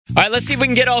All right, let's see if we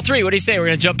can get all three. What do you say? We're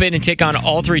going to jump in and take on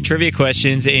all three trivia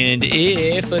questions. And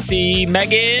if, let's see,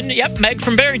 Meg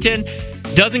from Barrington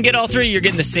doesn't get all three, you're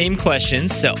getting the same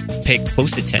questions. So pay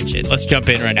close attention. Let's jump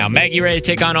in right now. Meg, you ready to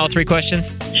take on all three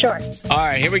questions? Sure. All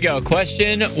right, here we go.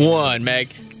 Question 1, Meg.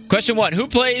 Question 1, who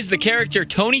plays the character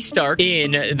Tony Stark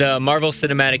in the Marvel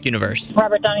Cinematic Universe?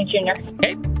 Robert Downey Jr.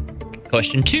 Okay.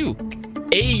 Question 2,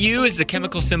 AU is the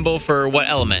chemical symbol for what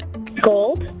element?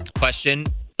 Gold. Question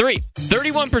 3,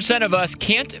 31% of us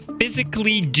can't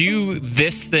physically do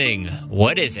this thing.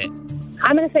 What is it?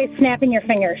 I'm going to say snapping your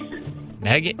fingers.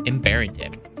 Meg and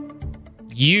Barrington,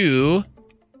 you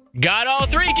got all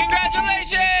three.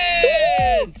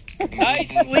 Congratulations!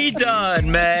 Nicely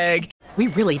done, Meg. We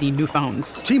really need new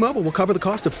phones. T-Mobile will cover the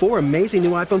cost of 4 amazing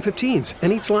new iPhone 15s,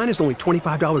 and each line is only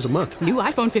 $25 a month. New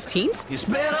iPhone 15s? It's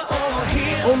better over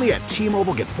here. Only at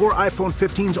T-Mobile, get 4 iPhone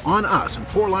 15s on us and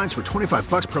 4 lines for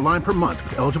 $25 per line per month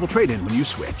with eligible trade-in when you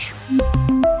switch.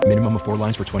 Minimum of 4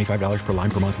 lines for $25 per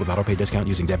line per month with autopay discount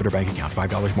using debit or bank account.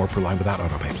 $5 more per line without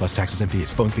autopay, plus taxes and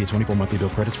fees. Phone fee at 24 monthly bill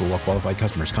credits for well-qualified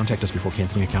customers. Contact us before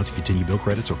canceling account to continue bill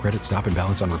credits or credit stop and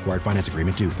balance on required finance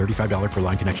agreement due. $35 per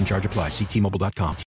line connection charge applies. See T-Mobile.com.